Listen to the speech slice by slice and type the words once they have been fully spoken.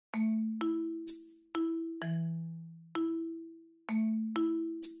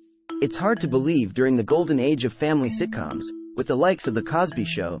It's hard to believe during the golden age of family sitcoms, with the likes of The Cosby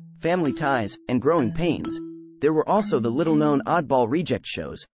Show, Family Ties, and Growing Pains, there were also the little-known oddball reject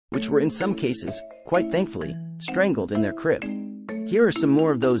shows, which were in some cases, quite thankfully, strangled in their crib. Here are some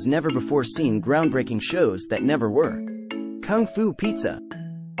more of those never-before-seen groundbreaking shows that never were. Kung Fu Pizza.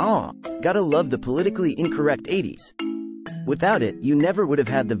 Aw, gotta love the politically incorrect 80s. Without it, you never would have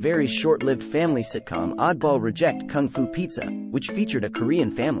had the very short-lived family sitcom Oddball Reject Kung Fu Pizza, which featured a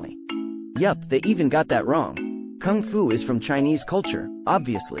Korean family. Yup, they even got that wrong. Kung Fu is from Chinese culture,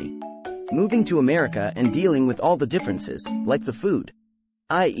 obviously. Moving to America and dealing with all the differences, like the food.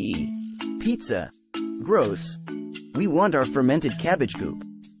 I.e., pizza. Gross. We want our fermented cabbage goop.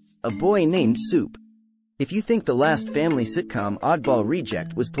 A boy named Soup. If you think the last family sitcom Oddball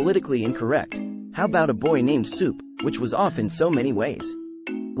Reject was politically incorrect, how about A Boy Named Soup, which was off in so many ways?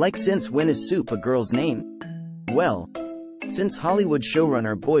 Like, since when is Soup a girl's name? Well, since Hollywood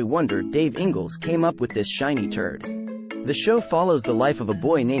showrunner boy wonder Dave Ingalls came up with this shiny turd. The show follows the life of a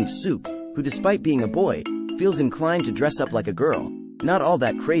boy named Soup, who despite being a boy, feels inclined to dress up like a girl. Not all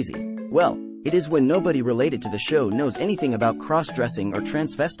that crazy. Well, it is when nobody related to the show knows anything about cross-dressing or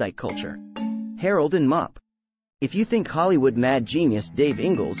transvestite culture. Harold and Mop. If you think Hollywood mad genius Dave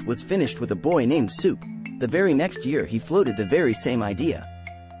Ingalls was finished with A Boy Named Soup, the very next year he floated the very same idea.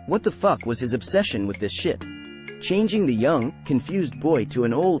 What the fuck was his obsession with this shit? Changing the young, confused boy to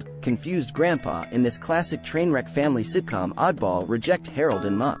an old, confused grandpa in this classic trainwreck family sitcom Oddball Reject Harold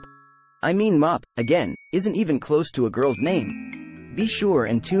and Mop. I mean, Mop, again, isn't even close to a girl's name. Be sure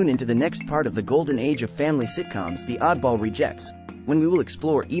and tune into the next part of the golden age of family sitcoms, The Oddball Rejects, when we will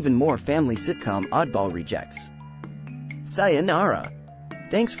explore even more family sitcom Oddball Rejects. Sayonara.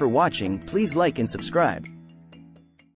 Thanks for watching. Please like and subscribe.